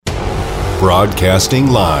Broadcasting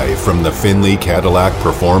live from the Finley Cadillac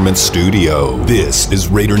Performance Studio. This is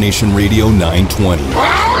Raider Nation Radio 920.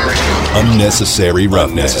 Unnecessary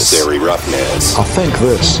Roughness. Unnecessary Roughness. I'll think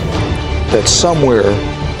this, that somewhere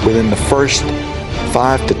within the first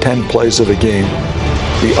 5 to 10 plays of the game,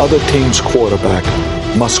 the other team's quarterback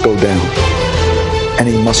must go down. And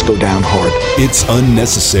he must go down hard. It's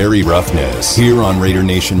Unnecessary Roughness here on Raider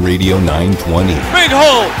Nation Radio 920. Big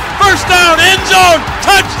hole, first down, end zone,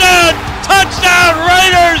 touchdown,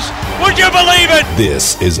 Raiders! Would you believe it?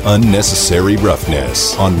 This is Unnecessary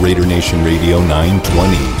Roughness on Raider Nation Radio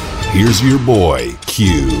 920. Here's your boy,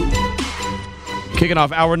 Q. Kicking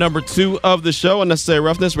off hour number 2 of the show, Unnecessary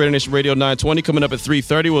Roughness, Raider Nation Radio 920. Coming up at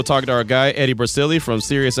 3:30, we'll talk to our guy, Eddie Brasili from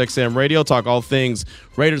SiriusXM Radio, talk all things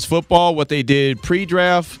Raiders football, what they did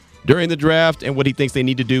pre-draft, during the draft, and what he thinks they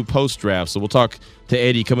need to do post-draft. So we'll talk to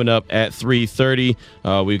Eddie coming up at 3:30.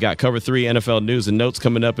 We've got Cover 3 NFL news and notes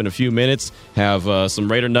coming up in a few minutes. Have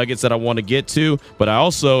some Raider nuggets that I want to get to, but I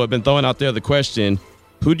also have been throwing out there the question,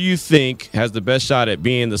 who do you think has the best shot at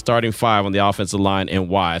being the starting 5 on the offensive line and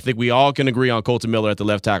why? I think we all can agree on Kolton Miller at the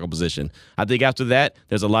left tackle position. I think after that,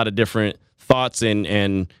 there's a lot of different thoughts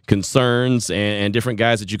and concerns and different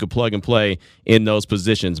guys that you could plug and play in those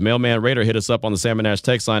positions. Mailman Raider hit us up on the Salmon Ash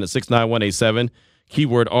text line at 69187,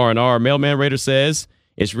 keyword R&R. Mailman Raider says,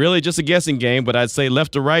 it's really just a guessing game, but I'd say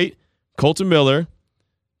left to right, Kolton Miller,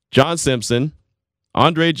 John Simpson,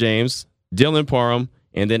 Andre James, Dylan Parham,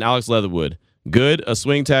 and then Alex Leatherwood. Good, a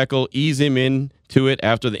swing tackle, ease him into it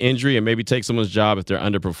after the injury and maybe take someone's job if they're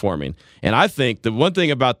underperforming. And I think the one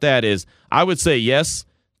thing about that is I would say yes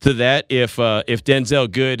to that if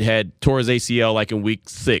Denzel Good had tore his ACL like in week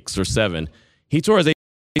 6 or 7. He tore his ACL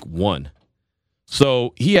week 1.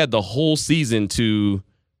 So he had the whole season to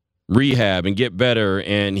rehab and get better,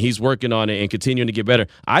 and he's working on it and continuing to get better.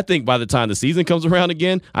 I think by the time the season comes around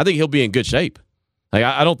again, I think he'll be in good shape. Like,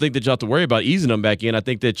 I don't think that you'll have to worry about easing him back in. I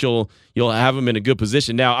think that you'll have him in a good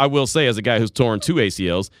position. Now, I will say as a guy who's torn 2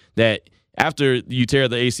 ACLs that after you tear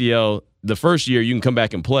the ACL the first year, you can come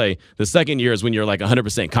back and play. The second year is when you're like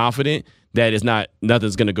 100% confident that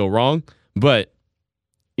nothing's going to go wrong. But,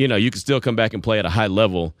 you can still come back and play at a high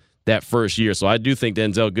level that first year. So I do think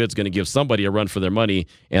Denzel Good's going to give somebody a run for their money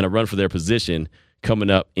and a run for their position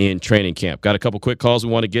coming up in training camp. Got a couple quick calls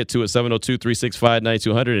we want to get to at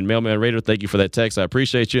 702-365-9200. And Mailman Raider, thank you for that text. I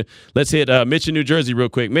appreciate you. Let's hit Mitch in New Jersey real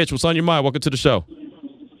quick. Mitch, what's on your mind? Welcome to the show.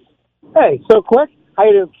 Hey, so quick. How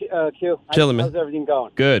you doing, Q? Chilling, man. How's everything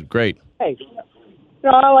going? Good, great. Hey,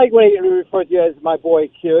 I like when you refer to you as my boy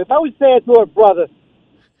Q. If I was saying it to a brother,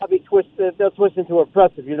 I'd be twisted. They'll twist into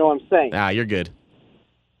oppressive. You know what I'm saying? You're good.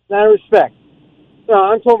 Out of respect. No,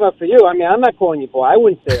 I'm talking about for you. I mean, I'm not calling you boy. I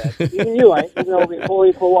wouldn't say that. Even you, we call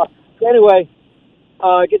you for a while. Anyway,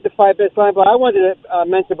 get the 5 best line. But I wanted to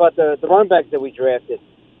mention about the running backs that we drafted.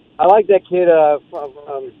 I like that kid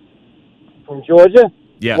from Georgia.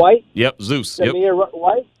 Yeah. White. Yep. Zeus. Samir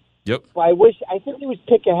White. Yep. But I think he was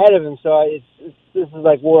picked ahead of him. So this is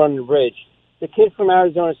like war on the bridge. The kid from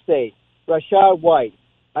Arizona State, Rashad White.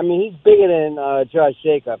 I mean, he's bigger than Josh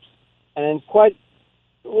Jacobs, and quite.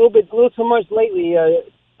 A little too much lately.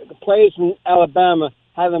 The players from Alabama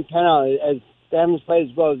haven't panned out as they haven't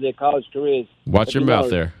played as well as their college careers. Watch your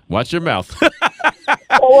mouth there. Watch your mouth.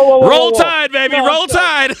 Whoa, roll Tide, baby. No, roll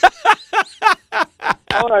Tide.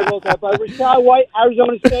 All right, roll Tide. But Rashad White,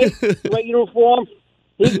 Arizona State, white uniform,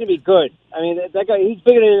 he's going to be good. I mean, that guy, he's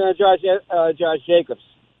bigger than Josh Jacobs.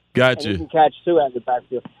 Got you. He can catch 2 out of the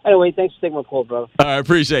backfield. Anyway, thanks for taking my call, brother. I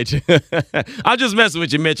appreciate you. I'm just messing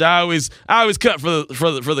with you, Mitch. I always cut for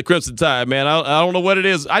the Crimson Tide, man. I don't know what it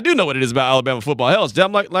is. I do know what it is about Alabama football. Hell, it's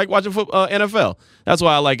damn like watching NFL. That's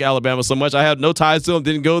why I like Alabama so much. I have no ties to them.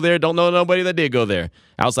 Didn't go there. Don't know nobody that did go there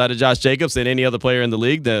outside of Josh Jacobs and any other player in the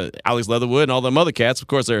league. The Alex Leatherwood and all them other cats. Of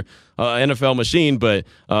course, they're NFL machine. But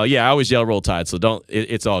I always yell Roll Tide. So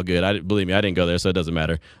it's all good. Believe me, I didn't go there, so it doesn't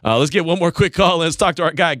matter. Let's get one more quick call and let's talk to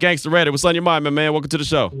our guy, Gangster Raider. What's on your mind, my man? Welcome to the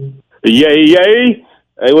show. Yay.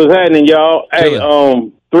 Hey, what's happening, y'all? Hey,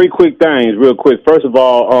 3 quick things real quick. First of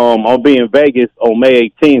all, I'll be in Vegas on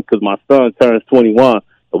May 18th because my son turns 21.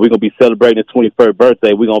 And we're going to be celebrating his 21st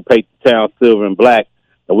birthday. We're going to paint the town silver and black.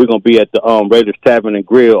 And we're going to be at the Raiders Tavern and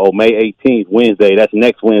Grill on May 18th, Wednesday. That's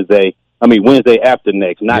next Wednesday. Wednesday after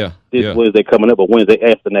next. Not this Wednesday coming up, but Wednesday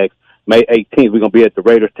after next. May 18th, we're going to be at the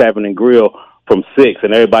Raiders Tavern and Grill from 6.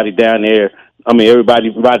 And everybody down there,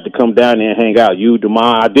 everybody invited to come down there and hang out. You,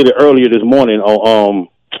 Demond, I did it earlier this morning on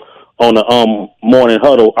the morning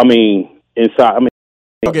huddle. Inside.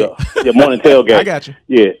 Okay. Morning tailgate. I got you.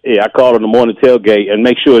 Yeah. I called on the morning tailgate and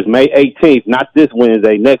make sure it's May 18th, not this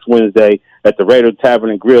Wednesday, next Wednesday at the Raider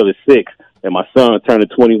Tavern and Grill at 6. and my son turning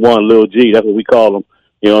 21, Lil G. That's what we call him.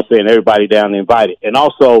 You know what I'm saying? Everybody down there invited. And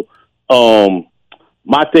also,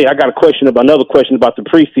 my thing, I got another question about the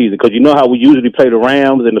preseason, because you know how we usually play the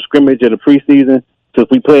Rams in the scrimmage in the preseason? Since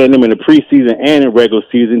we playing them in the preseason and in regular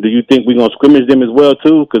season, do you think we're going to scrimmage them as well,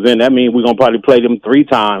 too? Because then that means we're going to probably play them 3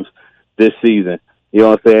 times this season. You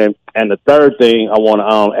know what I'm saying? And the third thing I want to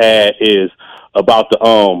add is about the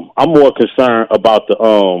I'm more concerned about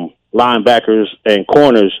the linebackers and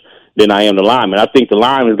corners than I am the linemen. I think the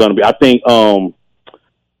lineman is going to be. I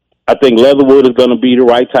think Leatherwood is going to be the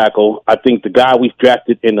right tackle. I think the guy we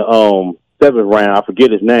drafted in the 7th round, I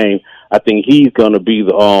forget his name, I think he's going to be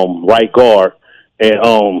the right guard. And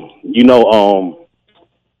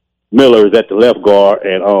Miller is at the left guard,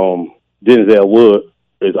 and Denzel Wood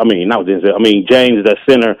is. Not Denzel. James is at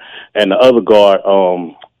center, and the other guard,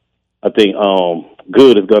 I think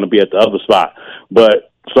Good is going to be at the other spot.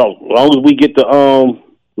 But so long as we get the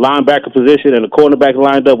linebacker position and the cornerback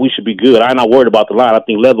lined up, we should be good. I'm not worried about the line. I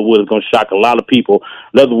think Leatherwood is going to shock a lot of people.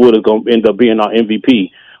 Leatherwood is going to end up being our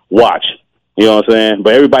MVP. Watch. You know what I'm saying?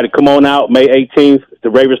 But everybody come on out May 18th, the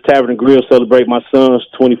Ravers Tavern and Grill, celebrate my son's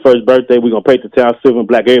 21st birthday. We're going to paint the town silver and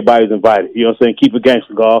black. Everybody's invited. You know what I'm saying? Keep it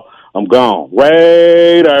gangster, girl. I'm gone.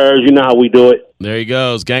 Raiders, you know how we do it. There he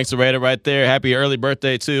goes. Gangster Raider right there. Happy early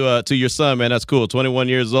birthday to your son, man. That's cool. 21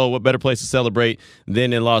 years old. What better place to celebrate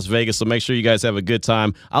than in Las Vegas? So make sure you guys have a good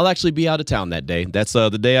time. I'll actually be out of town that day. That's the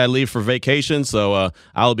day I leave for vacation, so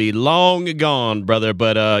I'll be long gone, brother.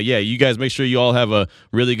 But, yeah, you guys make sure you all have a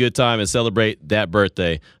really good time and celebrate that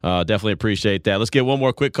birthday. Definitely appreciate that. Let's get one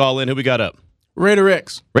more quick call in. Who we got up? Raider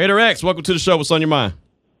X. Raider X, welcome to the show. What's on your mind?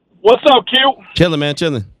 What's up, Q? Chilling, man,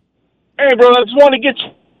 chilling. Hey, bro, I just want to get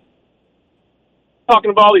you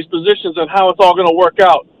talking about all these positions and how it's all going to work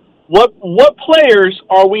out. What players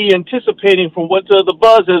are we anticipating from what the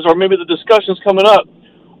buzz is, or maybe the discussions coming up,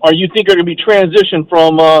 are you think are going to be transitioned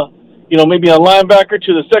from, maybe a linebacker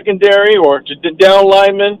to the secondary, or to the down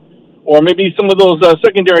lineman, or maybe some of those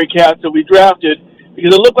secondary cats that we drafted,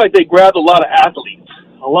 because it looked like they grabbed a lot of athletes,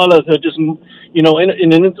 a lot of just, and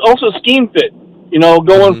it's also scheme fit.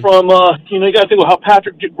 Going from, you got to think about how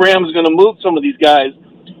Patrick Graham is going to move some of these guys,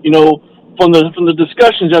 from the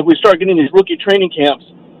discussions as we start getting these rookie training camps.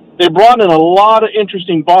 They brought in a lot of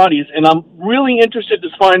interesting bodies, and I'm really interested to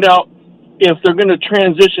find out if they're going to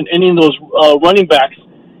transition any of those running backs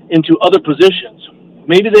into other positions.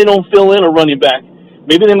 Maybe they don't fill in a running back.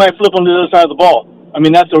 Maybe they might flip on the other side of the ball.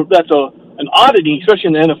 That's an oddity, especially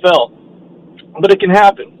in the NFL. But it can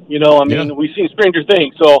happen. We've seen stranger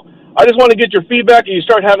things. So I just want to get your feedback, and you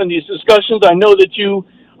start having these discussions. I know that you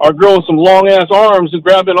are growing some long-ass arms and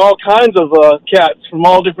grabbing all kinds of cats from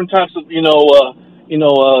all different types of,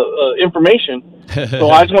 information. So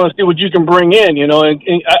I just want to see what you can bring in, and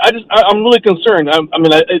I'm really concerned.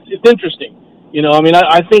 It's interesting.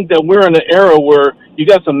 I think that we're in an era where you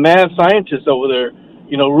got some mad scientists over there,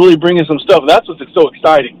 really bringing some stuff. That's what's so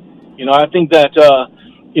exciting. I think that,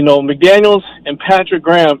 McDaniels and Patrick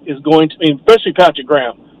Graham is going to, especially Patrick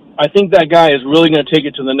Graham, I think that guy is really going to take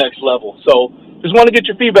it to the next level. So just want to get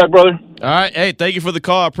your feedback, brother. All right. Hey, thank you for the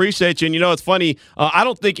call. I appreciate you. And, it's funny. I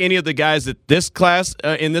don't think any of the guys in this class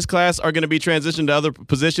are going to be transitioned to other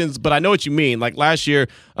positions, but I know what you mean. Like last year,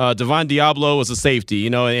 Devon Diablo was a safety,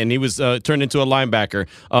 and he was turned into a linebacker.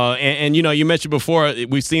 And you mentioned before,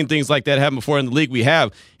 we've seen things like that happen before in the league. We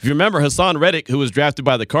have. If you remember, Hassan Reddick, who was drafted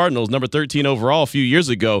by the Cardinals, number 13 overall a few years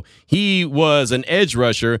ago, he was an edge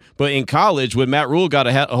rusher, but in college, when Matt Rule got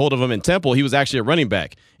a hold of him in Temple, he was actually a running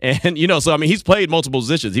back. And, he's played multiple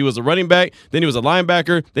positions. He was a running back, then he was a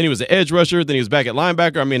linebacker, then he was an edge rusher, then he was back at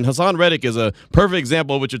linebacker. Hassan Reddick is a perfect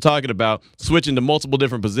example of what you're talking about, switching to multiple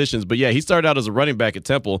different positions. But, yeah, he started out as a running back at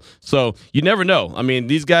Temple. So you never know.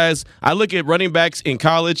 These guys, I look at running backs in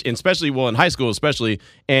college, and especially, in high school especially,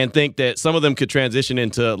 and think that some of them could transition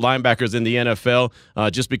into linebackers in the NFL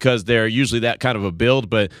just because they're usually that kind of a build.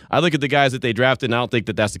 But I look at the guys that they drafted, and I don't think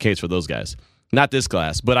that that's the case for those guys. Not this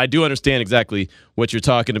class, but I do understand exactly what you're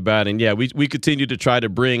talking about. And, yeah, we continue to try to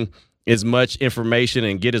bring as much information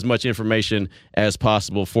and get as much information as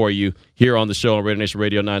possible for you here on the show on Raider Nation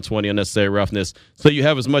Radio 920 Unnecessary Roughness. So you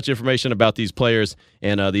have as much information about these players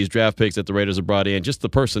and these draft picks that the Raiders have brought in, just the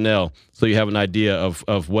personnel, so you have an idea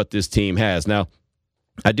of what this team has. Now,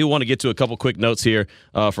 I do want to get to a couple quick notes here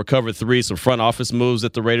for Cover 3, some front office moves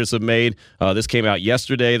that the Raiders have made. This came out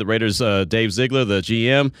yesterday. The Raiders, Dave Ziegler, the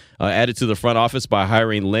GM, added to the front office by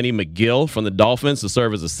hiring Lenny McGill from the Dolphins to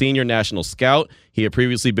serve as a senior national scout. He had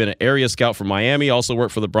previously been an area scout for Miami, also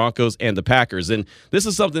worked for the Broncos and the Packers. And this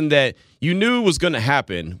is something that you knew was going to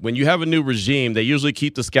happen. When you have a new regime, they usually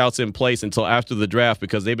keep the scouts in place until after the draft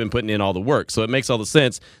because they've been putting in all the work. So it makes all the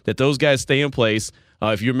sense that those guys stay in place.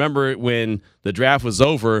 If you remember when the draft was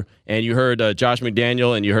over and you heard Josh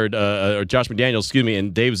McDaniels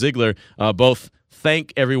and Dave Ziegler both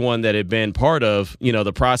thank everyone that had been part of,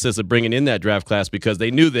 the process of bringing in that draft class because they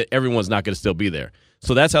knew that everyone's not going to still be there.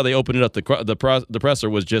 So that's how they opened it up. The presser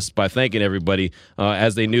was just by thanking everybody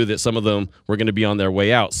as they knew that some of them were going to be on their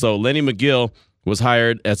way out. So Lenny McGill was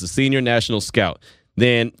hired as a senior national scout.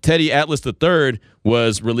 Then Teddy Atlas III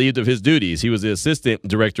was relieved of his duties. He was the assistant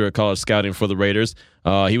director of college scouting for the Raiders.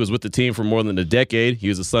 He was with the team for more than a decade. He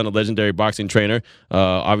was the son of legendary boxing trainer,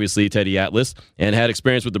 obviously Teddy Atlas, and had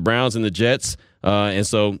experience with the Browns and the Jets. And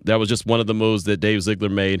so that was just one of the moves that Dave Ziegler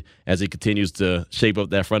made as he continues to shape up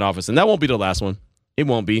that front office. And that won't be the last one. It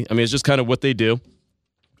won't be. I mean, it's just kind of what they do.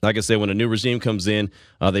 Like I said, when a new regime comes in,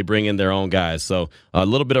 they bring in their own guys. So a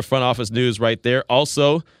little bit of front office news right there.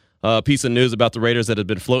 Also, a piece of news about the Raiders that had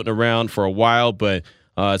been floating around for a while, but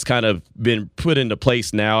it's kind of been put into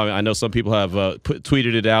place now. I know some people have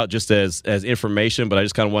tweeted it out just as information, but I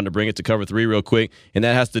just kind of wanted to bring it to Cover 3 real quick, and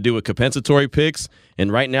that has to do with compensatory picks.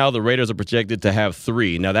 And right now, the Raiders are projected to have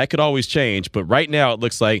 3. Now, that could always change, but right now it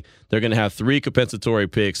looks like they're going to have 3 compensatory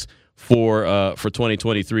picks for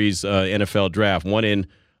 2023's NFL draft, one in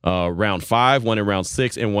round 5, one in round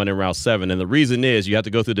 6, and one in round 7. And the reason is you have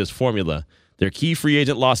to go through this formula. Their key free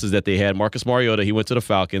agent losses that they had, Marcus Mariota, he went to the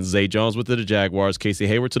Falcons, Zay Jones went to the Jaguars, Casey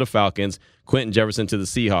Hayward to the Falcons, Quentin Jefferson to the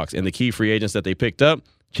Seahawks. And the key free agents that they picked up,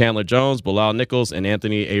 Chandler Jones, Bilal Nichols, and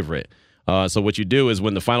Anthony Averett. So what you do is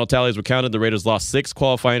when the final tallies were counted, the Raiders lost 6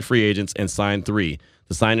 qualifying free agents and signed 3.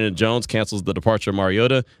 The signing of Jones cancels the departure of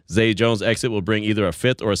Mariota. Zay Jones' exit will bring either a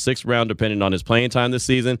 5th or a 6th round, depending on his playing time this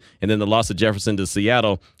season. And then the loss of Jefferson to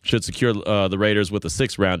Seattle should secure the Raiders with a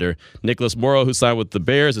 6th rounder. Nicholas Morrow, who signed with the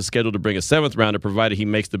Bears, is scheduled to bring a 7th rounder, provided he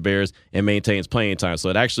makes the Bears and maintains playing time. So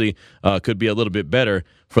it actually could be a little bit better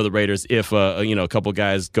for the Raiders if a couple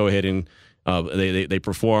guys go ahead and they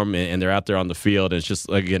perform and they're out there on the field. And it's just,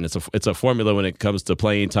 again, it's a formula when it comes to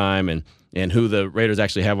playing time and who the Raiders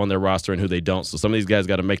actually have on their roster and who they don't. So some of these guys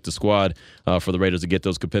got to make the squad for the Raiders to get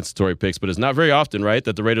those compensatory picks. But it's not very often, right,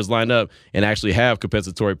 that the Raiders line up and actually have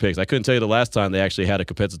compensatory picks. I couldn't tell you the last time they actually had a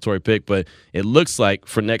compensatory pick, but it looks like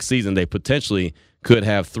for next season they potentially could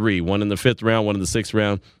have 3, one in the 5th round, one in the 6th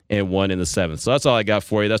round, and one in the 7th. So that's all I got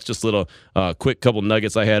for you. That's just a little quick couple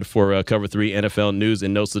nuggets I had for Cover 3 NFL news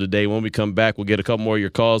and notes of the day. When we come back, we'll get a couple more of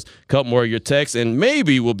your calls, a couple more of your texts, and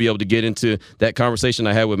maybe we'll be able to get into that conversation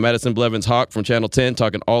I had with Madison Blevins-Hawk from Channel 10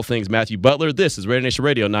 talking all things Matthew Butler. This is Raider Nation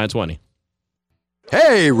Radio 920.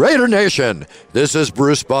 Hey, Raider Nation, this is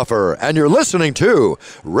Bruce Buffer, and you're listening to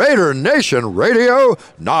Raider Nation Radio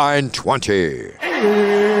 920.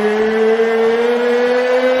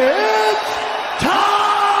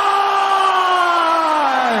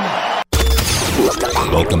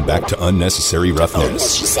 Welcome back to Unnecessary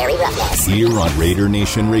Roughness. Here on Raider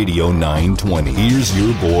Nation Radio 920. Here's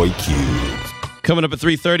your boy Q. Coming up at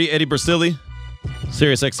 3:30, Eddie Brasili,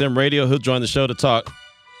 Sirius XM Radio. He'll join the show to talk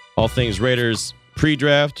all things Raiders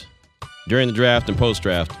pre-draft, during the draft, and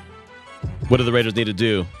post-draft. What do the Raiders need to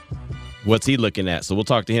do? What's he looking at? So we'll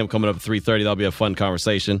talk to him coming up at 3:30. That'll be a fun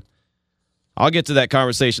conversation. I'll get to that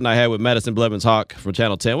conversation I had with Madison Blevins-Hawk from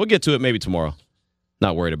Channel 10. We'll get to it maybe tomorrow.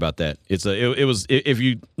 Not worried about that. It was if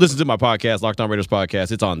you listen to my podcast, Locked On Raiders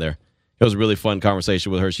podcast, it's on there. It was a really fun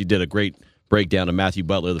conversation with her. She did a great breakdown of Matthew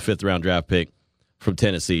Butler, the 5th round draft pick from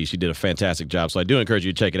Tennessee. She did a fantastic job. So I do encourage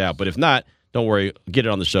you to check it out. But if not, don't worry. Get it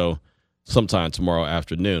on the show sometime tomorrow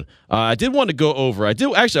afternoon. I did want to go over. I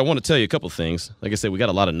want to tell you a couple things. Like I said, we got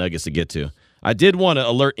a lot of nuggets to get to. I did want to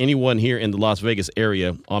alert anyone here in the Las Vegas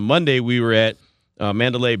area. On Monday, we were at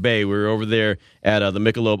Mandalay Bay. We were over there at the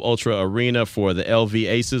Michelob Ultra Arena for the LV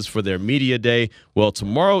Aces for their media day. Well,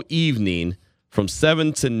 tomorrow evening from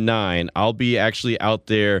 7 to 9, I'll be actually out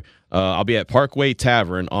there. I'll be at Parkway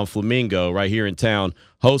Tavern on Flamingo right here in town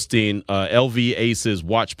hosting LV Aces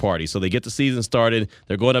watch party. So they get the season started.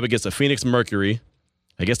 They're going up against the Phoenix Mercury.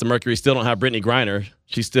 I guess the Mercury still don't have Brittany Griner.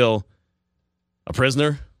 She's still a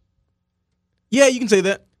prisoner. Yeah, you can say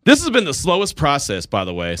that. This has been the slowest process, by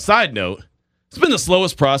the way. Side note. It's been the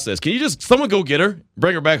slowest process. Can you just someone go get her,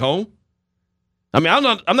 bring her back home? I mean,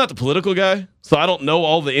 I'm not the political guy, so I don't know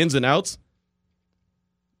all the ins and outs.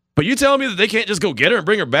 But you telling me that they can't just go get her and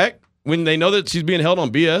bring her back? when they know that she's being held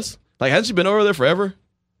on BS? Like, hasn't she been over there forever?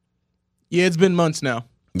 Yeah, it's been months now.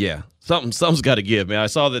 Yeah, something's got to give, man. I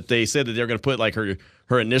saw that they said that they're going to put like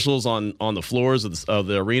her initials on the floors of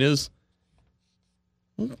the arenas.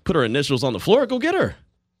 Put her initials on the floor. Go get her.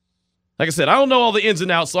 Like I said, I don't know all the ins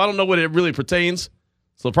and outs, so I don't know what it really pertains.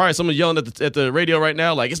 So probably someone yelling at the radio right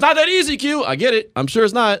now, like, it's not that easy, Q. I get it. I'm sure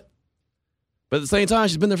it's not. But at the same time,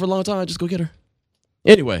 she's been there for a long time. Just go get her.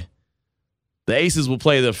 Anyway, the Aces will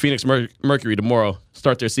play the Phoenix Mercury tomorrow,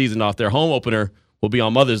 start their season off. Their home opener will be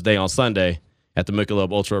on Mother's Day on Sunday at the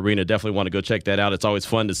Michelob Ultra Arena. Definitely want to go check that out. It's always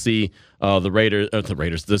fun to see the Raiders,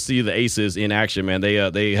 to see the Aces in action, man. They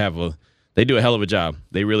do a hell of a job.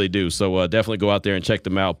 They really do. So definitely go out there and check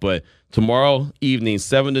them out. But tomorrow evening,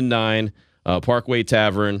 7 to 9, Parkway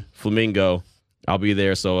Tavern, Flamingo. I'll be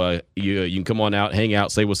there. So you can come on out, hang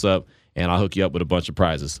out, say what's up, and I'll hook you up with a bunch of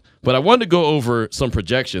prizes. But I wanted to go over some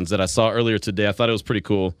projections that I saw earlier today. I thought it was pretty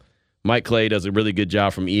cool. Mike Clay does a really good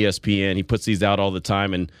job from ESPN. He puts these out all the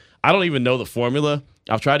time, and I don't even know the formula.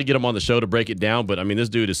 I've tried to get him on the show to break it down, but, I mean, this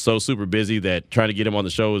dude is so super busy that trying to get him on the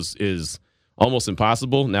show is almost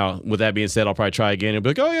impossible. Now, with that being said, I'll probably try again and be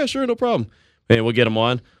like, oh, yeah, sure, no problem. And we'll get him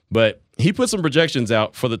on. But he put some projections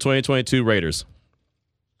out for the 2022 Raiders.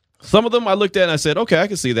 Some of them I looked at and I said, okay, I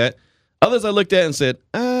can see that. Others I looked at and said,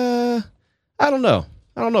 I don't know.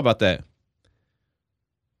 I don't know about that.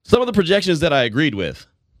 Some of the projections that I agreed with,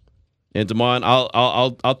 and Damon,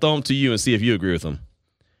 I'll throw them to you and see if you agree with them.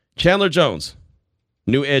 Chandler Jones,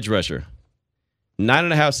 new edge rusher,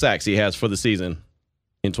 9.5 sacks he has for the season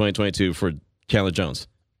in 2022 for Chandler Jones.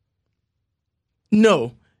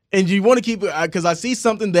 No. And you want to keep it, because I see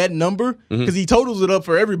something, that number, because he totals it up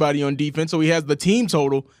for everybody on defense, so he has the team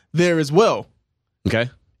total there as well.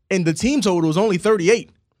 Okay. And the team total is only 38.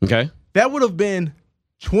 Okay. That would have been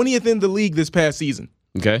 20th in the league this past season.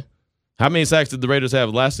 Okay. How many sacks did the Raiders have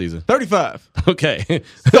last season? 35. Okay.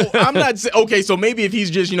 So I'm not okay. So maybe if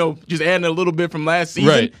he's just adding a little bit from last season,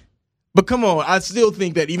 right? But come on, I still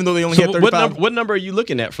think that even though they only had 35, what number are you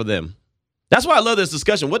looking at for them? That's why I love this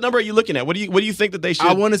discussion. What number are you looking at? What do you think that they should?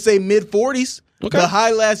 I want to say mid 40s. Okay. The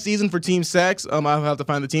high last season for team sacks, I'll have to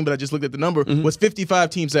find the team, but I just looked at the number, was 55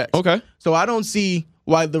 team sacks. Okay. So I don't see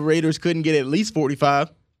why the Raiders couldn't get at least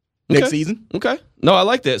 45 next season. Okay. No, I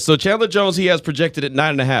like that. So Chandler Jones, he has projected at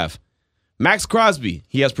 9.5. Max Crosby,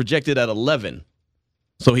 he has projected at 11.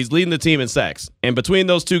 So he's leading the team in sacks. And between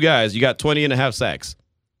those two guys, you got 20.5 sacks.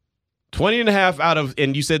 20.5 out of,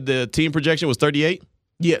 and you said the team projection was 38?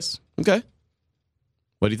 Yes. Okay.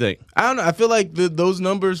 What do you think? I don't know. I feel like those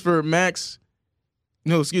numbers for Max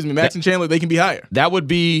and Chandler, they can be higher. That would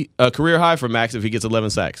be a career high for Max if he gets 11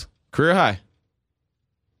 sacks. Career high.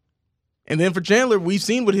 And then for Chandler, we've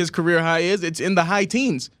seen what his career high is. It's in the high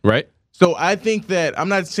teens. Right. So I think that, I'm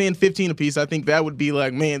not saying 15 apiece. I think that would be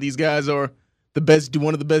like, man, these guys are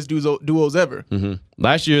one of the best duos ever. Mm-hmm.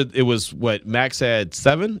 Last year, it was what? Max had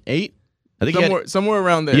 7, 8? I think somewhere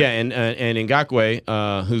around there. Yeah, and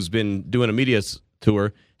Ngakoue, who's been doing a media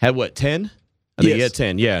tour, had what, 10? I think he had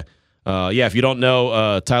 10, yeah. If you don't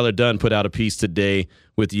know, Tyler Dunn put out a piece today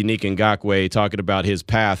with Unique Ngakoue talking about his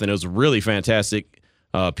path, and it was a really fantastic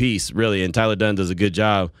piece, really, and Tyler Dunn does a good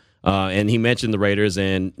job. And he mentioned the Raiders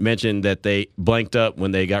and mentioned that they blanked up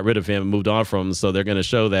when they got rid of him and moved on from him, so they're going to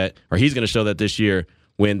show that, or he's going to show that this year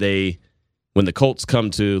when the Colts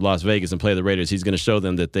come to Las Vegas and play the Raiders, he's going to show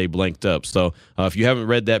them that they blanked up. So if you haven't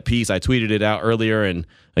read that piece, I tweeted it out earlier, and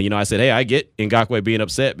I said, hey, I get Ngakoue being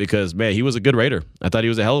upset because, man, he was a good Raider. I thought he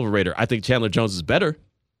was a hell of a Raider. I think Chandler Jones is better.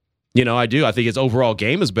 I do. I think his overall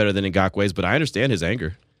game is better than Ngakoue's, but I understand his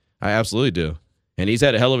anger. I absolutely do. And he's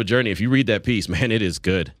had a hell of a journey. If you read that piece, man, it is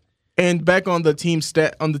good. And back on the team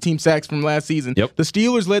sacks from last season, Yep. The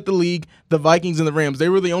Steelers led the league, the Vikings and the Rams. They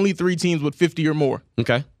were the only 3 teams with 50 or more.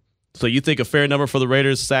 Okay. So you think a fair number for the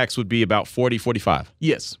Raiders' sacks would be about 40, 45?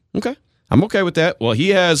 Yes. Okay. I'm okay with that. Well, he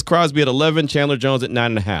has Crosby at 11, Chandler Jones at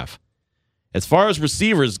 9.5. As far as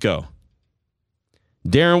receivers go,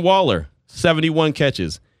 Darren Waller, 71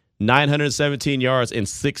 catches, 917 yards, and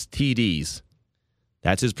 6 TDs.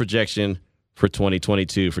 That's his projection for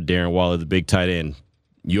 2022 for Darren Waller, the big tight end.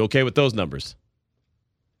 You okay with those numbers?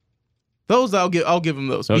 Those I'll give him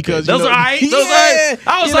those, okay. because those are all right. Those are all right.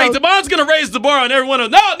 I was like, Devon's gonna raise the bar on everyone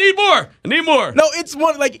else. No, I need more. I need more. No, it's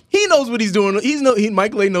one like he knows what he's doing.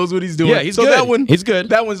 Mike Lay knows what he's doing. Yeah, he's good. He's good.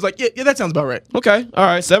 That one's like, yeah, that sounds about right. Okay, all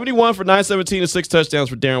right. 71 for 917 and 6 touchdowns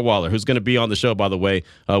for Darren Waller, who's going to be on the show, by the way,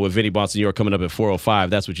 with Vinny Bonsignore coming up at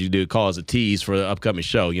 4:05. That's what you do. Call as a tease for the upcoming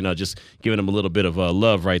show. Just giving him a little bit of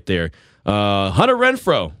love right there. Hunter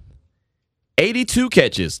Renfrow. 82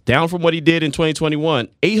 catches, down from what he did in 2021,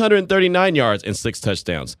 839 yards and 6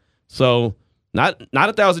 touchdowns. So Not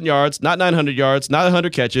 1,000 yards, not 900 yards, not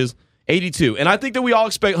 100 catches, 82. And I think that we all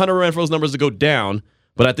expect Hunter Renfrow's numbers to go down,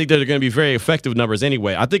 but I think that they're going to be very effective numbers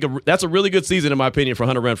anyway. I think that's a really good season, in my opinion, for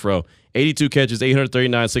Hunter Renfrow. 82 catches,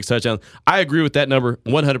 839, 6 touchdowns. I agree with that number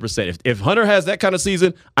 100%. If Hunter has that kind of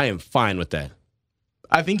season, I am fine with that.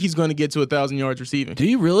 I think he's going to get to 1,000 yards receiving. Do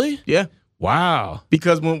you really? Yeah. Wow.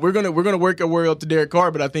 Because when we're gonna work our way up to Derek Carr,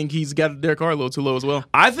 but I think he's got Derek Carr a little too low as well.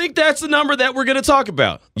 I think that's the number that we're gonna talk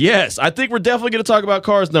about. Yes, I think we're definitely gonna talk about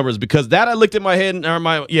Carr's numbers because that I looked at my head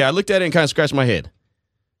I looked at it and kind of scratched my head.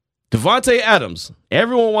 Davante Adams.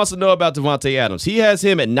 Everyone wants to know about Davante Adams. He has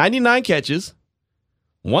him at 99 catches,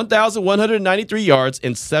 1,193 yards,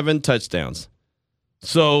 and 7 touchdowns.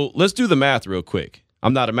 So let's do the math real quick.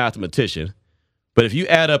 I'm not a mathematician, but if you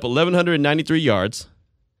add up 1,193 yards,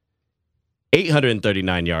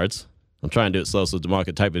 839 yards. I'm trying to do it slow so DeMar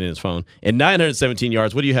can type it in his phone. And 917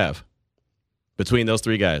 yards. What do you have between those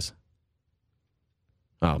three guys?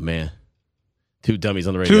 Oh, man. Two dummies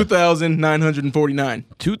on the radio. 2,949.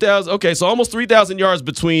 2,000. Okay, so almost 3,000 yards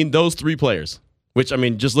between those three players, which, I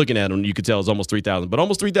mean, just looking at them, you could tell it's almost 3,000. But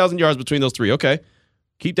almost 3,000 yards between those three. Okay.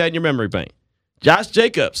 Keep that in your memory bank. Josh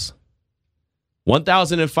Jacobs.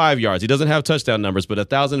 1,005 yards. He doesn't have touchdown numbers, but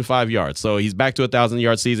 1,005 yards. So he's back to a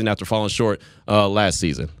 1,000-yard season after falling short last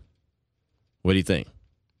season. What do you think?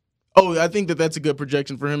 Oh, I think that's a good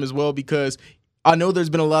projection for him as well because I know there's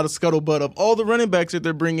been a lot of scuttlebutt of all the running backs that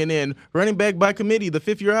they're bringing in. Running back by committee, the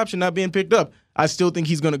fifth-year option not being picked up. I still think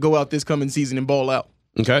he's going to go out this coming season and ball out.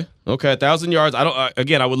 Okay. 1,000 yards. I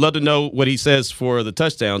would love to know what he says for the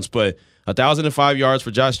touchdowns, but 1,005 yards for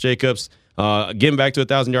Josh Jacobs. Getting back to a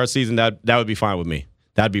 1,000-yard season, that would be fine with me.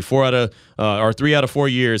 That'd be 3 out of 4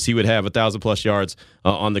 years he would have 1,000+ yards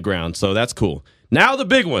on the ground. So that's cool. Now the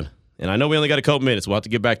big one, and I know we only got a couple minutes. We'll have to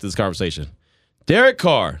get back to this conversation. Derek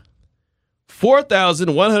Carr,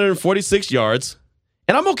 4,146 yards,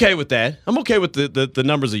 and I'm okay with that. I'm okay with the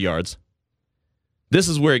numbers of yards. This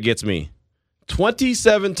is where it gets me.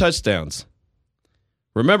 27 touchdowns.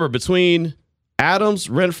 Remember, between Adams,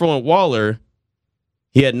 Renfrow, and Waller,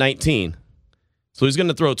 he had 19. So he's going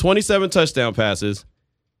to throw 27 touchdown passes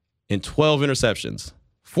and 12 interceptions.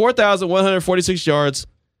 4,146 yards,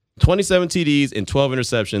 27 TDs, and 12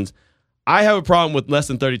 interceptions. I have a problem with less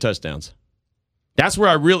than 30 touchdowns. That's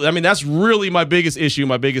where that's really my biggest issue,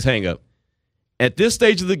 my biggest hang-up. At this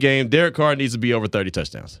stage of the game, Derek Carr needs to be over 30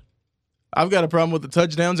 touchdowns. I've got a problem with the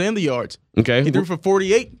touchdowns and the yards. Okay. He threw for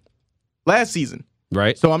 48 last season.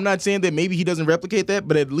 Right. So I'm not saying that maybe he doesn't replicate that,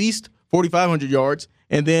 but at least 4,500 yards.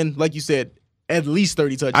 And then, like you said, at least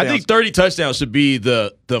 30 touchdowns. I think 30 touchdowns should be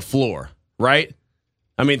the floor, right?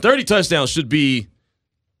 I mean, 30 touchdowns should be,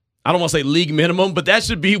 I don't want to say league minimum, but that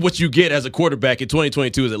should be what you get as a quarterback in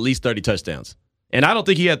 2022 is at least 30 touchdowns. And I don't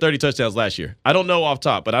think he had 30 touchdowns last year. I don't know off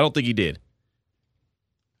top, but I don't think he did.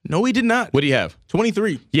 No, he did not. What do you have?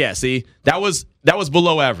 23. Yeah, see, that was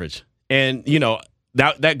below average. And,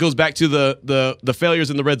 that goes back to the failures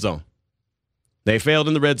in the red zone. They failed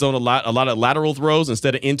in the red zone a lot of lateral throws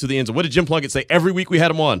instead of into the end zone. What did Jim Plunkett say? Every week we had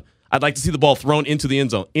him on. I'd like to see the ball thrown into the end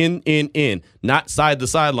zone. In, not side to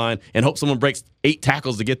sideline, and hope someone breaks 8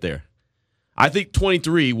 tackles to get there. I think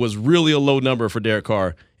 23 was really a low number for Derek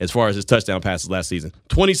Carr as far as his touchdown passes last season.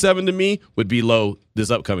 27 to me would be low this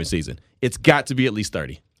upcoming season. It's got to be at least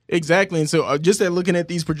 30. Exactly. And so just looking at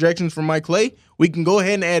these projections from Mike Clay, we can go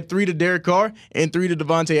ahead and add 3 to Derek Carr and 3 to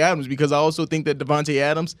Davante Adams because I also think that Davante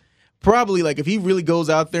Adams probably, if he really goes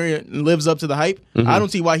out there and lives up to the hype, I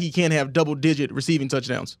don't see why he can't have double-digit receiving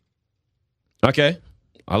touchdowns. Okay.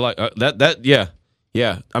 I like that.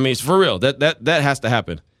 Yeah. I mean, it's for real. That has to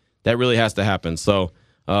happen. That really has to happen. So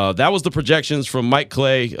that was the projections from Mike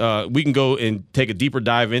Clay. We can go and take a deeper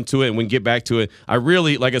dive into it, and we can get back to it. I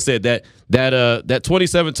really, like I said, that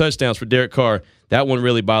 27 touchdowns for Derek Carr, that one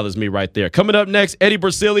really bothers me right there. Coming up next, Eddie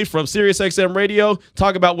Brasili from SiriusXM Radio,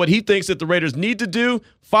 talk about what he thinks that the Raiders need to do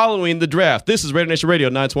following the draft. This is Raider Nation Radio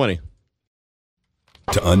 920.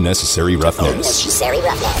 To Unnecessary Roughness.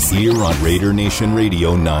 Here on Raider Nation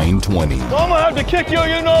Radio 920. I'm going to have to kick you,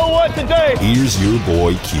 you know what, today. Here's your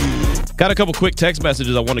boy Q. Got a couple quick text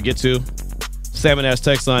messages I want to get to. Salmon Ash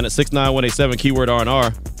text line at 69187, keyword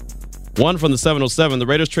R&R. One from the 707. The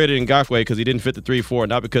Raiders traded Ngakoue because he didn't fit the 3-4,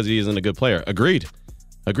 not because he isn't a good player. Agreed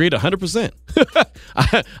 100%.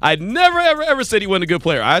 I never, ever said he wasn't a good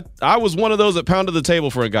player. I was one of those that pounded the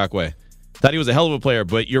table for Ngakoue. Thought he was a hell of a player,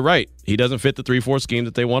 but you're right. He doesn't fit the 3-4 scheme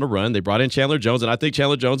that they want to run. They brought in Chandler Jones, and I think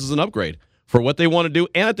Chandler Jones is an upgrade for what they want to do,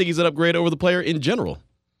 and I think he's an upgrade over the player in general.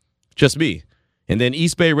 Just me. And then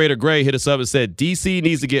East Bay Raider Gray hit us up and said, DC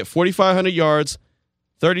needs to get 4,500 yards,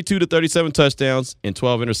 32 to 37 touchdowns, and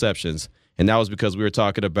 12 interceptions. And that was because we were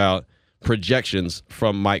talking about projections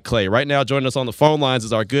from Mike Clay. Right now, joining us on the phone lines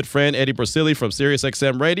is our good friend Eddie Brasili from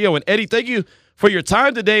SiriusXM Radio. And Eddie, thank you for your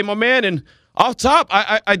time today, my man. And off top,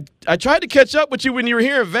 I tried to catch up with you when you were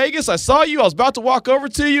here in Vegas. I saw you. I was about to walk over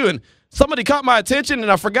to you, and somebody caught my attention,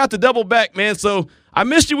 and I forgot to double back, man. So I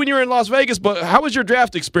missed you when you were in Las Vegas, but how was your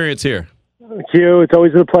draft experience here? Q, it's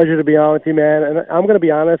always a pleasure to be on with you, man. And I'm going to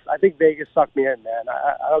be honest, I think Vegas sucked me in, man.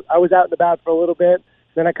 I was out and about for a little bit,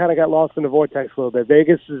 then I kind of got lost in the vortex a little bit.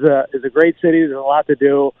 Vegas is a great city. There's a lot to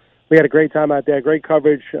do. We had a great time out there, great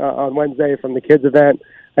coverage on Wednesday from the kids' event,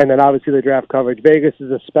 and then obviously the draft coverage. Vegas is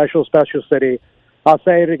a special, special city. I'll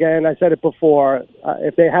say it again. I said it before.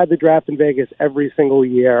 If they had the draft in Vegas every single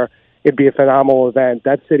year, it'd be a phenomenal event.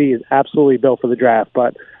 That city is absolutely built for the draft,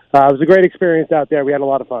 but it was a great experience out there. We had a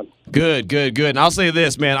lot of fun. Good. And I'll say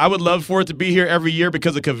this, man. I would love for it to be here every year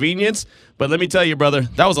because of convenience, but let me tell you, brother,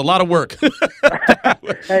 that was a lot of work.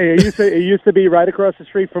 Hey, it used to be right across the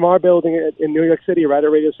street from our building in New York City, right at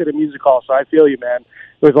Radio City Music Hall, so I feel you, man.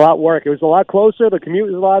 It was a lot of work. It was a lot closer. The commute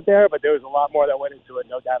was a lot there, but there was a lot more that went into it,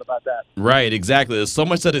 no doubt about that. Right, exactly. There's so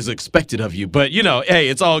much that is expected of you. But, hey,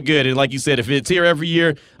 it's all good. And like you said, if it's here every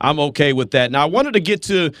year, I'm okay with that. Now, I wanted to get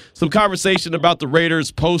to some conversation about the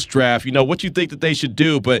Raiders post-draft, what you think that they should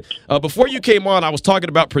do. But before you came on, I was talking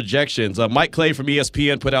about projections. Mike Clay from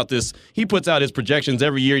ESPN he puts out his projections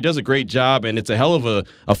every year. He does a great job, and it's a hell of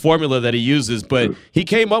a formula that he uses. But he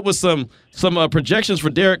came up with some projections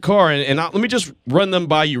for Derek Carr, and let me just run them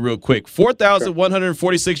by you real quick.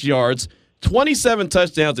 4,146 yards, 27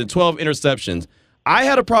 touchdowns, and 12 interceptions. I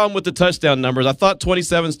had a problem with the touchdown numbers. I thought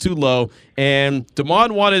 27's too low, and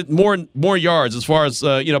Damon wanted more yards as far as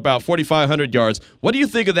about 4,500 yards. What do you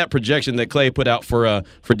think of that projection that Clay put out for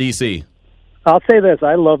DC? I'll say this.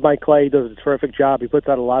 I love Mike Clay. He does a terrific job. He puts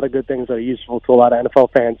out a lot of good things that are useful to a lot of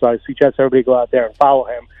NFL fans, so I suggest everybody go out there and follow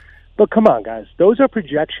him. But come on, guys. Those are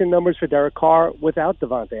projection numbers for Derek Carr without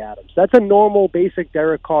Davante Adams. That's a normal, basic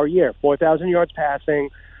Derek Carr year. 4,000 yards passing,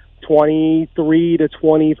 23 to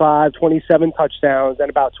 25, 27 touchdowns, and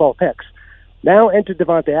about 12 picks. Now enter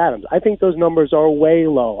Davante Adams. I think those numbers are way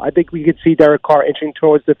low. I think we could see Derek Carr inching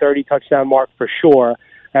towards the 30-touchdown mark for sure.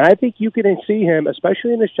 And I think you can see him,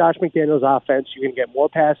 especially in this Josh McDaniels offense. You can get more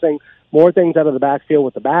passing, more things out of the backfield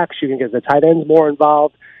with the backs. You can get the tight ends more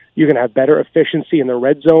involved. You can have better efficiency in the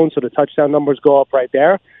red zone, so the touchdown numbers go up right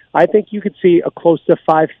there. I think you could see a close to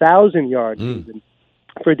 5,000 yard season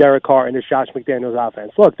for Derek Carr in this Josh McDaniels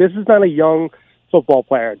offense. Look, this is not a young football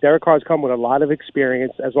player. Derek Carr's come with a lot of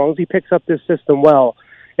experience. As long as he picks up this system well,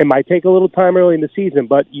 it might take a little time early in the season,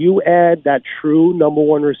 but you add that true number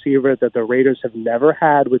one receiver that the Raiders have never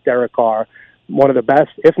had with Derek Carr, one of the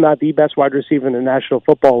best, if not the best wide receiver in the National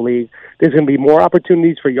Football League. There's going to be more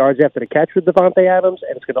opportunities for yards after the catch with Davante Adams,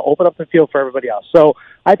 and it's going to open up the field for everybody else. So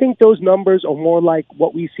I think those numbers are more like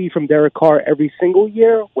what we see from Derek Carr every single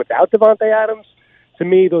year without Davante Adams. To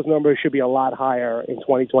me, those numbers should be a lot higher in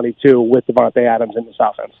 2022 with Davante Adams in this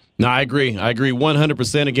offense. No, I agree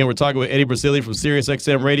 100%. Again, we're talking with Eddie Brasili from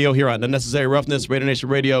SiriusXM Radio here on Unnecessary Roughness, Raider Nation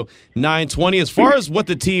Radio 920. As far as what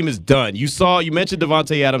the team has done, you mentioned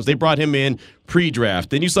Davante Adams. They brought him in pre-draft.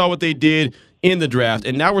 Then you saw what they did in the draft,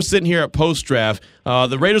 and now we're sitting here at post-draft.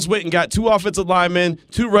 The Raiders went and got 2 offensive linemen,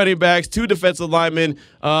 2 running backs, 2 defensive linemen.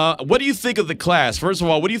 What do you think of the class? First of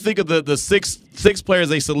all, what do you think of the six players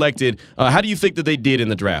they selected? How do you think that they did in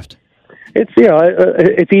the draft?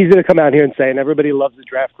 It's easy to come out here and say, and everybody loves the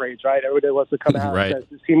draft grades, right? Everybody wants to come out right. and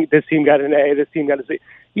say, this team got an A, this team got a C.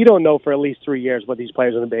 You don't know for at least 3 years what these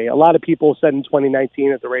players are going to be. A lot of people said in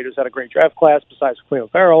 2019 that the Raiders had a great draft class besides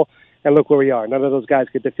Clelin Ferrell, and look where we are. None of those guys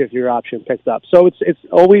get the 5th-year option picked up. So it's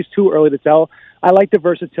always too early to tell. I like the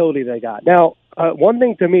versatility they got. Now, one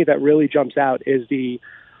thing to me that really jumps out is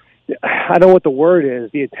I don't know what the word is,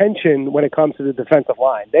 the attention when it comes to the defensive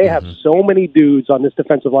line. They have so many dudes on this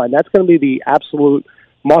defensive line. That's going to be the absolute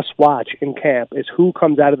must-watch in camp is who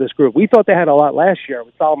comes out of this group. We thought they had a lot last year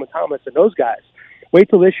with Solomon Thomas and those guys. Wait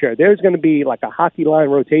till this year. There's going to be like a hockey line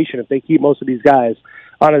rotation if they keep most of these guys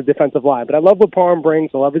on a defensive line. But I love what Parham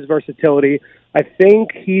brings. I love his versatility. I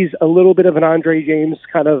think he's a little bthe Andre James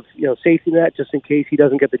kind of safety net just in case he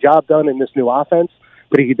doesn't get the job done in this new offense.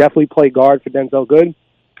 But he could definitely play guard for Denzel Good.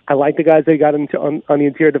 I like the guys they got on the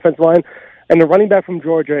interior defensive line. And the running back from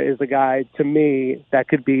Georgia is the guy, to me, that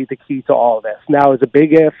could be the key to all of this. Now, it's a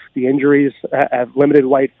big if. The injuries have limited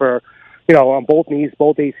White for, on both knees,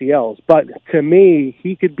 both ACLs. But to me,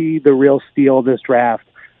 he could be the real steal of this draft,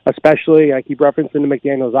 especially, I keep referencing the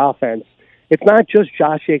McDaniels offense. It's not just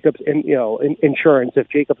Josh Jacobs insurance if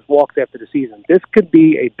Jacobs walks after the season. This could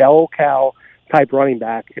be a bell cow type running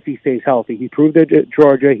back if he stays healthy. He proved it at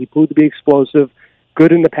Georgia. He proved to be explosive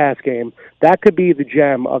good in the pass game. That could be the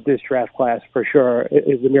gem of this draft class for sure,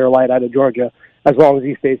 is Amir Light out of Georgia, as long as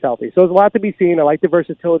he stays healthy. So there's a lot to be seen. I like the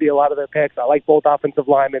versatility of a lot of their picks. I like both offensive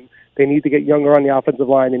linemen. They need to get younger on the offensive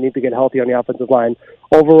line. They need to get healthy on the offensive line.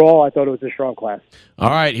 Overall, I thought it was a strong class. All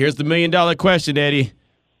right, here's the million-dollar question, Eddie.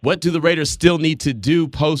 What do the Raiders still need to do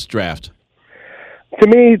post-draft? To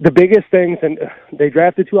me, the biggest things, and they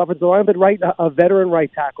drafted 2 offensive line, but a veteran right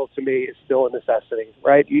tackle to me is still a necessity,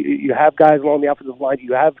 right? You have guys along the offensive line.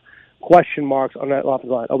 You have question marks on that offensive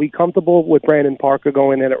line. Are we comfortable with Brandon Parker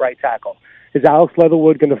going in at right tackle? Is Alex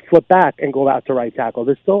Leatherwood going to flip back and go out to right tackle?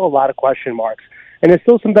 There's still a lot of question marks, and there's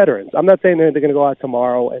still some veterans. I'm not saying that they're going to go out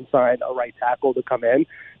tomorrow and sign a right tackle to come in.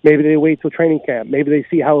 Maybe they wait till training camp. Maybe they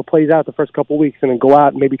see how it plays out the first couple of weeks and then go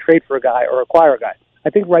out and maybe trade for a guy or acquire a guy. I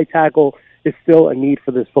think right tackle is still a need for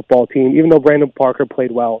this football team, even though Brandon Parker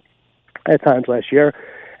played well at times last year.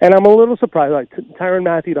 And I'm a little surprised. Like Tyrann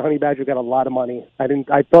Mathieu, the Honey Badger, got a lot of money.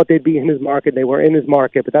 I thought they'd be in his market. They were in his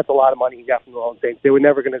market, but that's a lot of money he got from the Orleans Saints. They were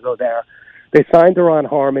never going to go there. They signed Deron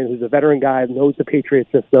Harmon, who's a veteran guy, knows the Patriot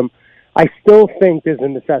system. I still think there's a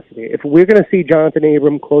necessity. If we're going to see Jonathan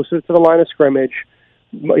Abram closer to the line of scrimmage,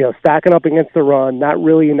 stacking up against the run, not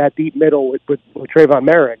really in that deep middle with Trayvon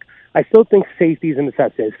Merrick, I still think safety is a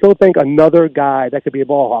necessity. I still think another guy that could be a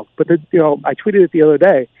ball hawk. But I tweeted it the other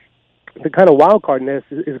day. The kind of wild card in this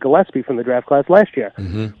is Gillespie from the draft class last year.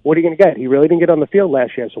 Mm-hmm. What are you going to get? He really didn't get on the field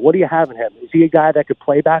last year. So what do you have in him? Is he a guy that could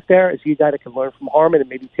play back there? Is he a guy that can learn from Harmon and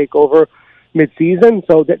maybe take over midseason?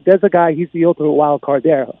 So there's a guy. He's the ultimate wild card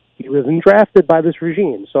there. He wasn't drafted by this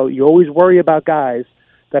regime. So you always worry about guys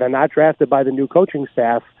that are not drafted by the new coaching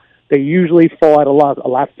staff. They usually fall out a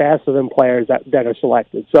lot faster than players that are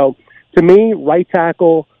selected. So to me, right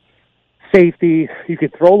tackle, safety, you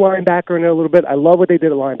could throw linebacker in there a little bit. I love what they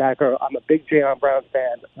did at linebacker. I'm a big Jayon Brown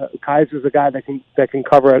fan. Kaiser's a guy that can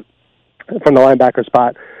cover it from the linebacker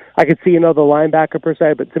spot. I could see another linebacker per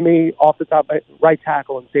se, but to me, off the top, right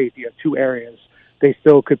tackle and safety are 2 areas they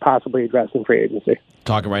still could possibly address in free agency.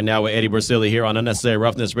 Talking right now with Eddie Brasili here on Unnecessary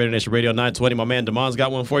Roughness, Raider Nation Radio 920. My man Damon's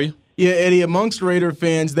got one for you. Yeah, Eddie, amongst Raider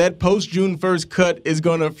fans, that post-June 1st cut is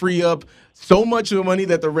going to free up so much of money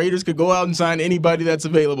that the Raiders could go out and sign anybody that's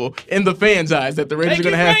available in the fans' eyes that the Raiders are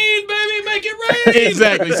going to have. Rain, baby, make it rain!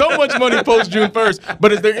 Exactly. So much money post-June 1st.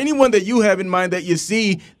 But is there anyone that you have in mind that you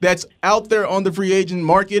see that's out there on the free agent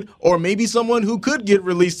market, or maybe someone who could get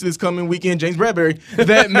released this coming weekend, James Bradberry,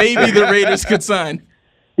 that maybe the Raiders could sign?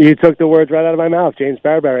 You took the words right out of my mouth, James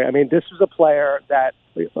Bradberry. I mean, this was a player that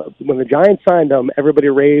when the Giants signed him, everybody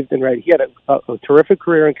raved and raved. He had a terrific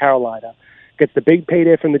career in Carolina, gets the big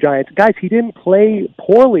payday from the Giants. Guys, he didn't play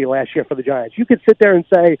poorly last year for the Giants. You could sit there and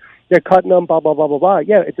say they're cutting him, blah, blah, blah, blah, blah.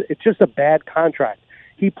 Yeah, it's just a bad contract.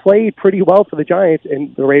 He played pretty well for the Giants,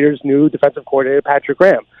 and the Raiders' new defensive coordinator, Patrick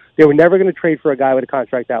Graham. They were never going to trade for a guy with a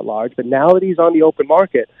contract that large, but now that he's on the open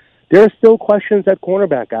market, there are still questions at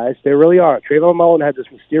cornerback, guys. There really are. Trayvon Mullen had this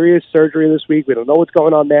mysterious surgery this week. We don't know what's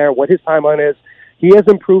going on there, what his timeline is. He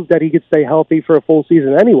hasn't proved that he could stay healthy for a full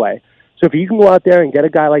season anyway. So if you can go out there and get a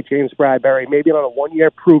guy like James Bradberry, maybe on a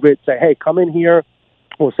 1-year prove it, say, hey, come in here,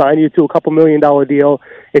 we'll sign you to a couple $1 million deal.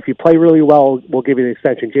 If you play really well, we'll give you the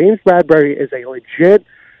extension. James Bradberry is a legit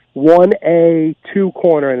 1A, 2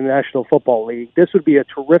 corner in the National Football League. This would be a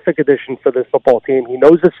terrific addition for this football team. He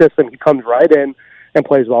knows the system. He comes right in and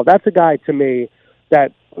plays well. That's a guy, to me,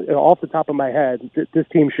 that off the top of my head, this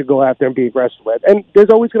team should go out there and be aggressive with. And there's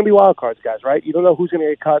always going to be wild cards, guys, right? You don't know who's going to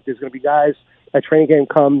get cut. There's going to be guys that training game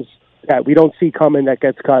comes that we don't see coming that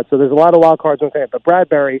gets cut. So there's a lot of wild cards on the fan. But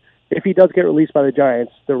Bradberry, if he does get released by the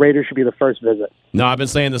Giants, the Raiders should be the first visit. No, I've been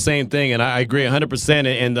saying the same thing, and I agree 100%.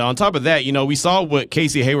 And on top of that, we saw what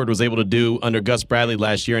Casey Hayward was able to do under Gus Bradley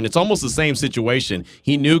last year, and it's almost the same situation.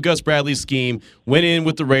 He knew Gus Bradley's scheme, went in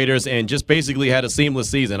with the Raiders, and just basically had a seamless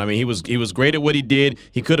season. I mean, he was great at what he did.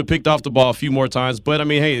 He could have picked off the ball a few more times, but, I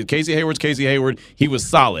mean, hey, Casey Hayward's Casey Hayward. He was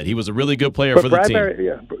solid. He was a really good player for the team.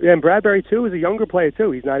 Yeah, and Bradberry, too, is a younger player,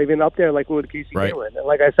 too. He's not even up there like with Casey right. Hayward. And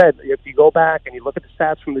like I said, if you go back and you look at the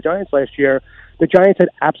stats from the Giants last year, the Giants had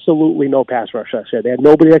absolutely no pass rush last year. They had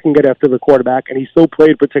nobody that can get after the quarterback, and he still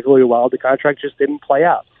played particularly well. The contract just didn't play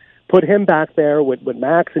out. Put him back there with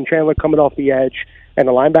Max and Chandler coming off the edge and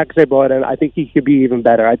the linebackers they brought in, I think he could be even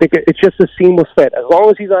better. I think it's just a seamless fit. As long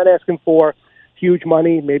as he's not asking for huge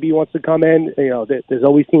money, maybe he wants to come in. There's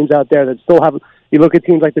always teams out there that still have – you look at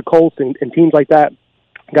teams like the Colts and teams like that,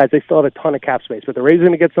 guys, they still have a ton of cap space. But the Raiders are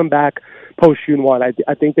going to get some back post-June 1.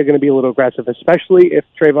 I think they're going to be a little aggressive, especially if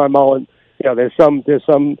Trayvon Mullen – there's some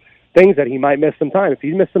things that he might miss some time. If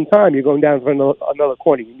he missed some time, you're going down for another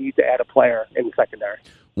corner. You need to add a player in the secondary.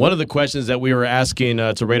 One of the questions that we were asking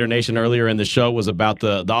to Raider Nation earlier in the show was about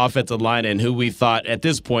the offensive line and who we thought, at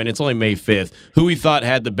this point, it's only May 5th, who we thought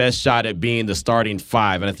had the best shot at being the starting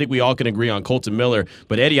five. And I think we all can agree on Kolton Miller.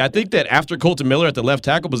 But, Eddie, I think that after Kolton Miller at the left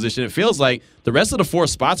tackle position, it feels like the rest of the 4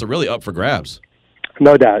 spots are really up for grabs.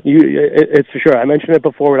 No doubt. It's for sure. I mentioned it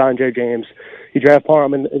before with Andre James. You draft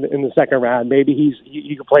Parham in the second round. Maybe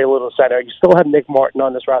you can play a little center. You still have Nick Martin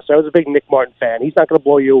on this roster. I was a big Nick Martin fan. He's not going to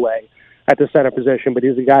blow you away at the center position, but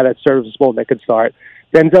he's a guy that serves as well that could start.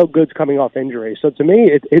 Denzel Good's coming off injury. So to me,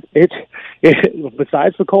 it's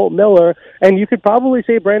besides for Kolton Miller, and you could probably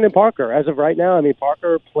say Brandon Parker. As of right now, I mean,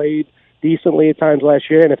 Parker played decently at times last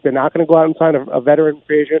year, and if they're not going to go out and sign a veteran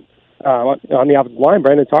free agent on the offensive line,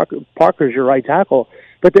 Brandon Parker's your right tackle.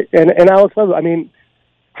 But and Alex Leatherwood, I mean,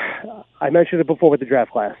 I mentioned it before with the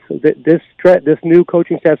draft class. This new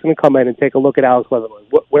coaching staff's going to come in and take a look at Alex Leatherwood.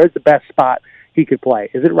 Where's the best spot he could play?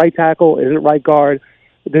 Is it right tackle? Is it right guard?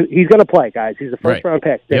 He's going to play, guys. He's a first-round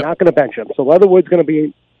pick. They're not going to bench him. So Leatherwood's going to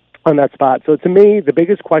be on that spot. So to me, the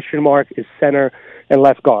biggest question mark is center and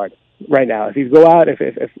left guard right now. If you go out, if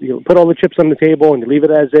you put all the chips on the table and you leave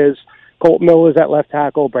it as is, Kolton Miller's at left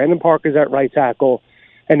tackle, Brandon Parker's at right tackle,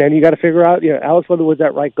 and then you got to figure out, Alex Leatherwood's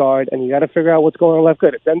at right guard, and you got to figure out what's going on left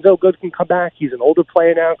guard. If Denzel Good can come back, he's an older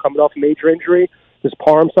player now, coming off a major injury. This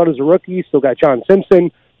Parham started as a rookie, still got John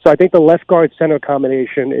Simpson. So I think the left guard center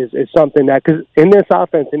combination is something that, because in this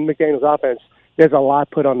offense, in McDaniel's offense, there's a lot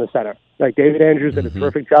put on the center. Like David Andrews did a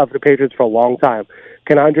terrific job for the Patriots for a long time.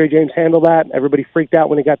 Can Andre James handle that? Everybody freaked out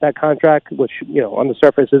when he got that contract, which, on the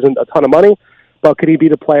surface isn't a ton of money. But could he be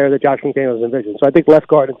the player that Josh McDaniels envisioned? So I think left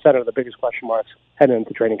guard and center are the biggest question marks heading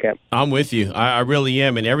into training camp. I'm with you. I really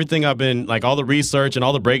am. And everything I've been, like all the research and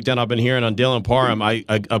all the breakdown I've been hearing on Dylan Parham,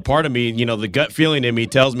 a part of me, the gut feeling in me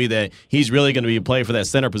tells me that he's really going to be playing for that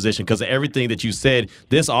center position because of everything that you said.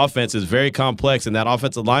 This offense is very complex, and that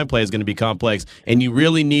offensive line play is going to be complex. And you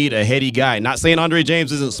really need a heady guy. Not saying Andre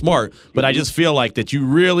James isn't smart, but I just feel like that you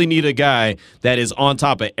really need a guy that is on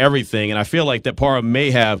top of everything. And I feel like that Parham may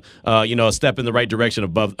have, a step in the right direction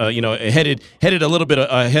above, headed a little bit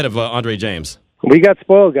ahead of Andre James. We got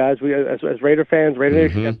spoiled, guys. We as Raider fans, Raider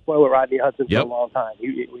Nation got spoiled with Rodney Hudson for a long time.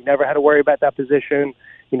 We never had to worry about that position.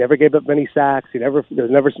 He never gave up any sacks. There was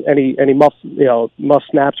never any muff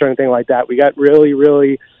snaps or anything like that. We got really,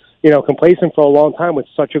 really, complacent for a long time with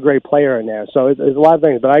such a great player in there. So there's a lot of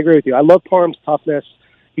things. But I agree with you. I love Parham's toughness.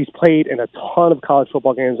 He's played in a ton of college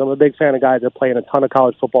football games. I'm a big fan of guys that play in a ton of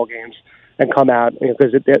college football games and come out,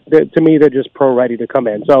 because to me, they're just pro-ready to come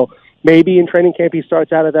in. So maybe in training camp he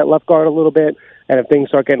starts out at that left guard a little bit, and if things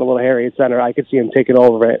start getting a little hairy at center, I could see him taking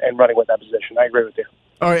over and running with that position. I agree with you.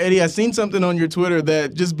 All right, Eddie, I seen something on your Twitter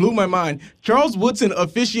that just blew my mind. Charles Woodson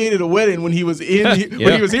officiated a wedding when he was when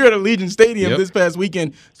he was here at Allegiant Stadium this past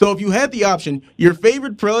weekend. So if you had the option, your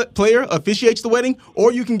favorite player officiates the wedding,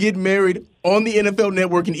 or you can get married on the NFL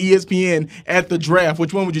Network and ESPN at the draft,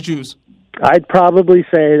 which one would you choose? I'd probably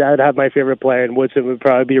say I'd have my favorite player, and Woodson would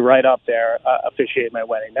probably be right up there, officiate my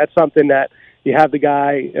wedding. That's something that you have the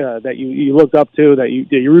guy that you looked up to, that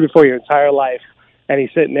you rooted for your entire life, and he's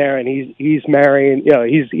sitting there and he's marrying,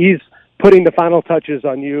 he's putting the final touches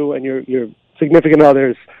on you and your significant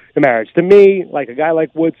other's marriage. To me, like a guy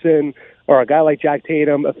like Woodson or a guy like Jack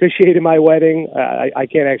Tatum officiating my wedding, I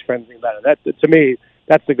can't ask for anything better. To me,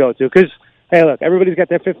 that's the go-to, because hey, look, everybody's got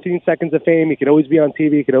their 15 seconds of fame. You can always be on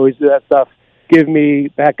TV. You can always do that stuff. Give me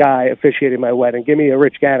that guy officiating my wedding. Give me a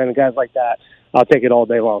Rich Gannon and guys like that. I'll take it all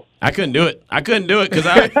day long. I couldn't do it because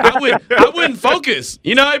I wouldn't focus.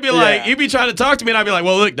 I'd be like, you'd be trying to talk to me, and I'd be like,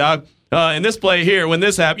 well, look, dog, in this play here, when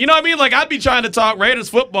this happened, you know what I mean? Like, I'd be trying to talk Raiders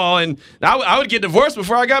football, and I would get divorced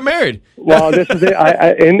before I got married. Well, this is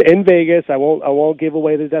it. In Vegas, I won't give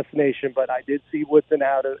away the destination, but I did see Woodson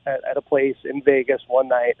out at a place in Vegas one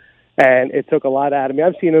night. And it took a lot out of me.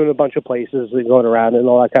 I've seen him in a bunch of places going around and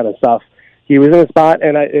all that kind of stuff. He was in a spot,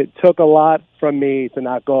 and it took a lot from me to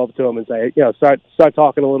not go up to him and say, start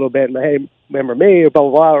talking a little bit. And, hey, remember me, blah,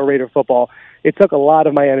 blah, blah, or Raider football. It took a lot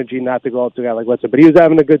of my energy not to go up to a guy like Woodson. But he was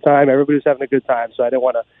having a good time. Everybody was having a good time, so I didn't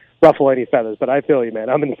want to ruffle any feathers. But I feel you, man.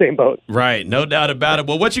 I'm in the same boat. Right, no doubt about it.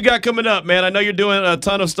 Well, what you got coming up, man? I know you're doing a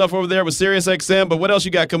ton of stuff over there with SiriusXM, but what else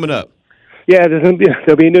you got coming up? Yeah, there'll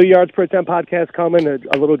be a new Yards Per Attempt podcast coming,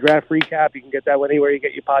 a little draft recap. You can get that anywhere you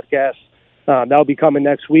get your podcasts. That'll be coming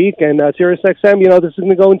next week. And SiriusXM, this is going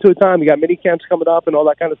to go into a time. You got mini camps coming up and all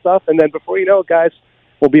that kind of stuff. And then before you know it, guys,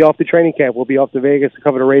 we'll be off to training camp. We'll be off to Vegas to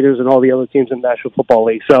cover the Raiders and all the other teams in the National Football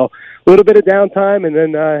League. So a little bit of downtime, and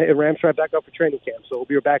then it ramps right back up for training camp. So we'll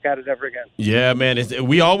be back at it ever again. Yeah, man.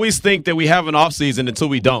 We always think that we have an off season until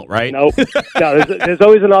we don't, right? Nope. No, there's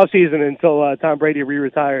always an off season until Tom Brady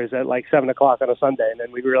re-retires at like 7 o'clock on a Sunday, and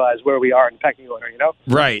then we realize where we are in the pecking order, you know?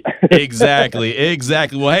 Right. Exactly.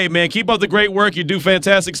 Exactly. Well, hey, man, keep up the great work. You do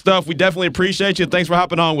fantastic stuff. We definitely appreciate you. Thanks for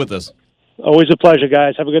hopping on with us. Always a pleasure,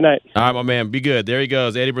 guys. Have a good night. All right, my man. Be good. There he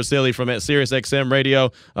goes. Eddie Brasili from Sirius XM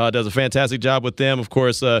Radio does a fantastic job with them. Of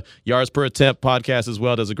course, Yards Per Attempt podcast as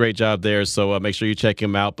well does a great job there. So make sure you check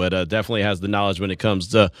him out. But definitely has the knowledge when it comes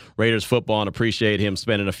to Raiders football, and appreciate him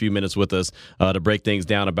spending a few minutes with us to break things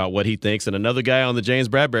down about what he thinks. And another guy on the James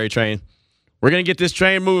Bradberry train. We're going to get this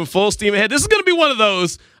train moving full steam ahead. This is going to be one of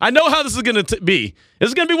those. I know how this is going to be. This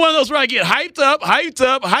is going to be one of those where I get hyped up,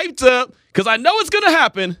 because I know it's going to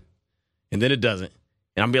happen, and then it doesn't.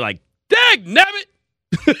 And I'm be like, dag nabbit.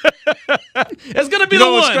 It's going to be the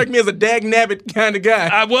one. You don't strike me as a dag nabbit kind of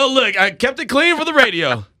guy. Well, look, I kept it clean for the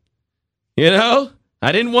radio. You know?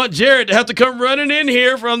 I didn't want Jared to have to come running in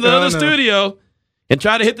here from the other studio and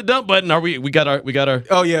try to hit the dump button. We got our.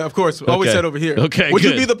 Oh yeah, of course. Always Okay. said over here. Okay, Would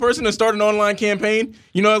good. you be the person to start an online campaign?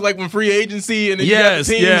 You know, like when free agency and then you got the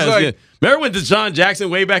teams yes. Remember when Deshaun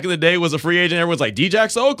Jackson way back in the day was a free agent? Everyone's like,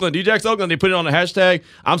 D-Jax Oakland. They put it on a hashtag.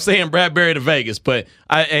 I'm saying Bradberry to Vegas. But,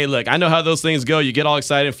 hey, look, I know how those things go. You get all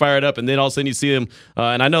excited and fired up, and then all of a sudden you see him.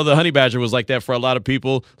 And I know the Honey Badger was like that for a lot of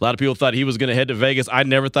people. A lot of people thought he was going to head to Vegas. I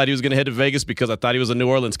never thought he was going to head to Vegas because I thought he was a New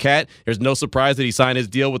Orleans Cat. There's no surprise that he signed his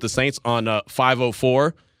deal with the Saints on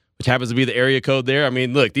 504. Which happens to be the area code there. I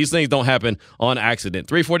mean, look, these things don't happen on accident.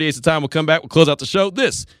 3:48 is the time. We'll come back. We'll close out the show.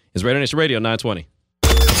 This is Raider Nation Radio 920.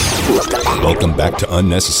 Welcome back to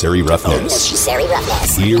Unnecessary Roughness.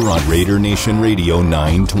 Here on Raider Nation Radio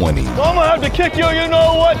 920. I'm going to have to kick you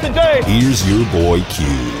know what today. Here's your boy Q.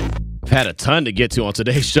 We've had a ton to get to on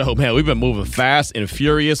today's show, man. We've been moving fast and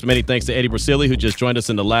furious. Many thanks to Eddie Brasili, who just joined us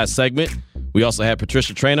in the last segment. We also had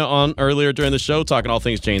Patricia Traina on earlier during the show, talking all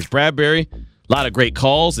things James Bradberry. A lot of great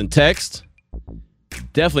calls and texts.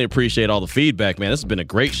 Definitely appreciate all the feedback, man. This has been a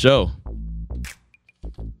great show.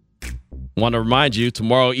 Want to remind you,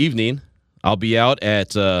 tomorrow evening, I'll be out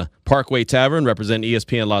at Parkway Tavern representing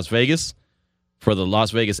ESPN Las Vegas for the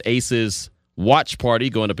Las Vegas Aces watch party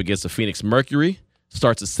going up against the Phoenix Mercury.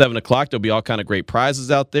 Starts at 7 o'clock. There'll be all kind of great prizes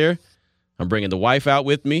out there. I'm bringing the wife out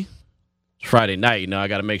with me. It's Friday night, you know, I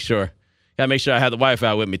got to make sure I have the wife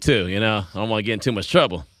out with me too, you know. I don't want to get in too much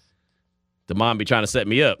trouble. Damon be trying to set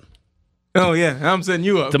me up. Oh, yeah, I'm setting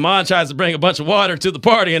you up. Damon tries to bring a bunch of water to the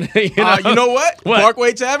party. And you know what? What?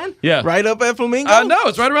 Parkway Tavern? Yeah. Right up at Flamingo? I know.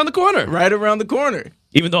 It's right around the corner. Right around the corner.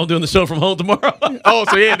 Even though I'm doing the show from home tomorrow. Oh,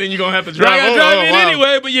 so yeah, then you're going to have to drive I home. gotta drive in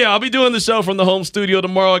anyway, but yeah, I'll be doing the show from the home studio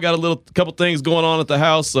tomorrow. I got a couple things going on at the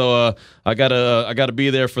house, so I gotta be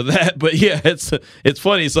there for that. But yeah, it's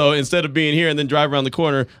funny. So instead of being here and then drive around the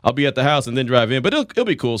corner, I'll be at the house and then drive in. But it'll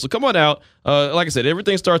be cool. So come on out. Like I said,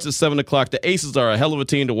 everything starts at 7 o'clock. The Aces are a hell of a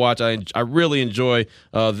team to watch. I really enjoy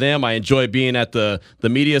them. I enjoy being at the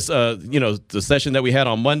media, the session that we had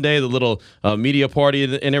on Monday, the little media party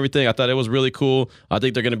and everything. I thought it was really cool. I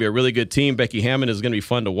think they're going to be a really good team. Becky Hammond is going to be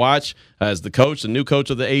fun to watch as the coach, the new coach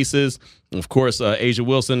of the Aces. Of course, Asia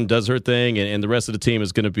Wilson does her thing, and the rest of the team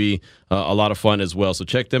is going to be a lot of fun as well. So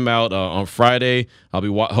check them out on Friday. I'll be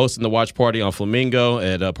hosting the watch party on Flamingo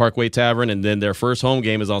at Parkway Tavern, and then their first home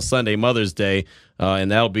game is on Sunday, Mother's Day, and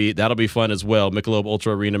that'll be fun as well. Michelob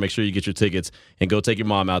Ultra Arena. Make sure you get your tickets and go take your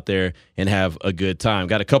mom out there and have a good time.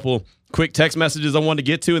 Got a couple quick text messages I wanted to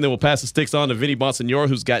get to, and then we'll pass the sticks on to Vinny Bonsignore,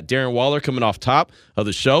 who's got Darren Waller coming off top of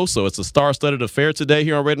the show. So it's a star-studded affair today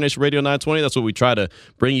here on Raider Nation Radio 920. That's what we try to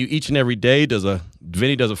bring you each and every day.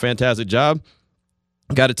 Vinny does a fantastic job.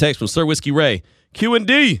 Got a text from Sir Whiskey Ray.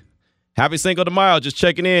 Q&D, happy Cinco de Mayo, just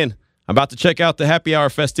checking in. I'm about to check out the happy hour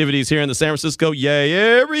festivities here in the San Francisco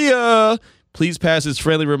area. Please pass this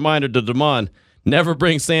friendly reminder to Damon. Never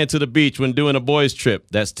bring sand to the beach when doing a boys trip.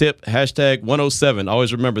 That's tip #107.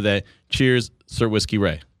 Always remember that. Cheers, Sir Whiskey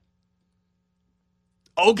Ray.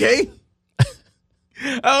 Okay.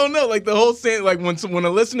 I don't know. Like the whole sand, like when a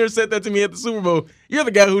listener said that to me at the Super Bowl, you're the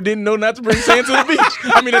guy who didn't know not to bring sand to the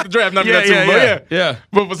beach. I mean, at the draft, not at Super Bowl. Yeah.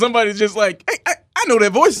 But for somebody just like, hey, I know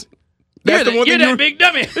that voice. That's the one you're that big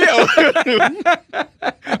dummy. Yeah.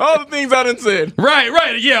 All the things I done said.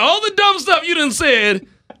 Right. Yeah, all the dumb stuff you done said.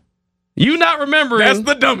 You not remembering. That's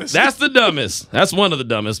the dumbest. That's the dumbest. That's one of the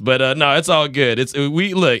dumbest. But no, it's all good.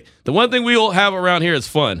 Look, the one thing we'll have around here is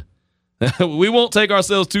fun. We won't take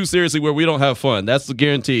ourselves too seriously where we don't have fun. That's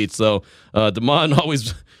guaranteed. So Damon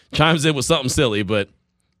always chimes in with something silly, but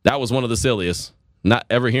that was one of the silliest. Not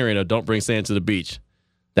ever hearing a don't bring sand to the beach.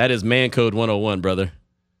 That is man code 101, brother.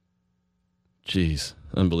 Jeez.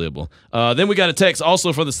 Unbelievable. Then we got a text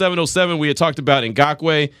also from the 707. We had talked about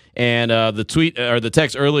Ngakoue, and the tweet or the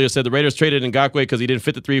text earlier said the Raiders traded Ngakoue because he didn't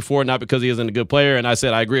fit the 3-4, not because he isn't a good player. And I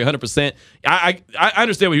said I agree 100%. I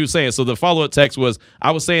understand what he was saying. So the follow-up text was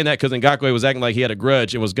I was saying that because Ngakoue was acting like he had a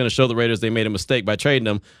grudge and was going to show the Raiders they made a mistake by trading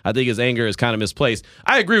him. I think his anger is kind of misplaced.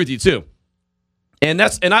 I agree with you too. And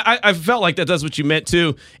I felt like that's what you meant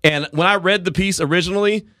too. And when I read the piece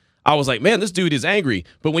originally, I was like, man, this dude is angry.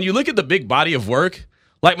 But when you look at the big body of work,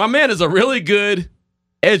 like, my man is a really good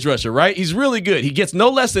edge rusher, right? He's really good. He gets no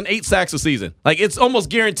less than 8 sacks a season. Like, it's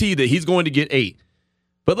almost guaranteed that he's going to get 8.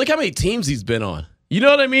 But look how many teams he's been on. You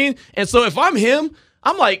know what I mean? And so if I'm him,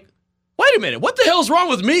 I'm like, wait a minute. What the hell's wrong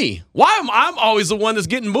with me? Why am I always the one that's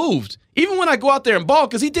getting moved? Even when I go out there and ball,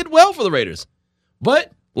 because he did well for the Raiders.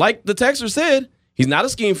 But like the texter said, he's not a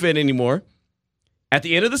scheme fit anymore. At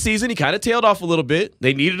the end of the season, he kind of tailed off a little bit.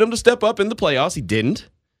 They needed him to step up in the playoffs. He didn't.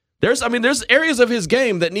 There's areas of his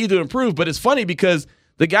game that need to improve, but it's funny because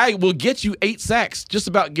the guy will get you 8 sacks, just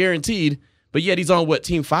about guaranteed, but yet he's on,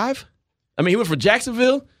 Team 5? I mean, he went from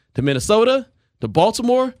Jacksonville to Minnesota to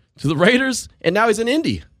Baltimore to the Raiders, and now he's in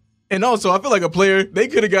Indy. And also, I feel like a player, they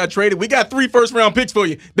could have got traded. We got 3 first-round picks for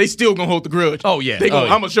you. They still going to hold the grudge. Oh, yeah. I'm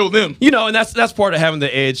going to show them. You know, and that's part of having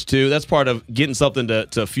the edge, too. That's part of getting something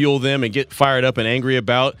to fuel them and get fired up and angry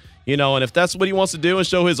about. You know, and if that's what he wants to do and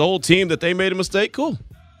show his old team that they made a mistake, cool.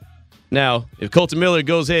 Now, if Colton Miller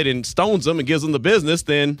goes ahead and stones them and gives them the business,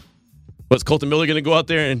 then what's Colton Miller going to go out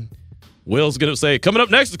there and Will's going to say, coming up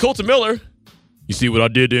next is Colton Miller. You see what I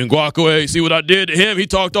did to Ngakoue? See what I did to him? He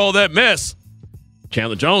talked all that mess.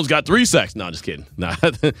 Chandler Jones got 3 sacks. No, just kidding. Nah,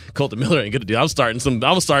 Colton Miller ain't gonna do. I'm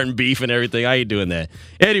starting beef and everything. I ain't doing that.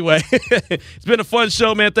 Anyway, it's been a fun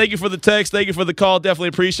show, man. Thank you for the text. Thank you for the call. Definitely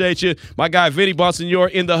appreciate you. My guy Vinny Bonsignore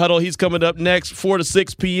in the huddle. He's coming up next, 4 to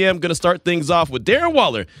 6 p.m. Gonna start things off with Darren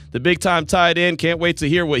Waller, the big time tight end. Can't wait to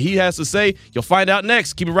hear what he has to say. You'll find out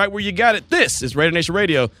next. Keep it right where you got it. This is Raider Nation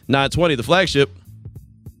Radio 920, the flagship.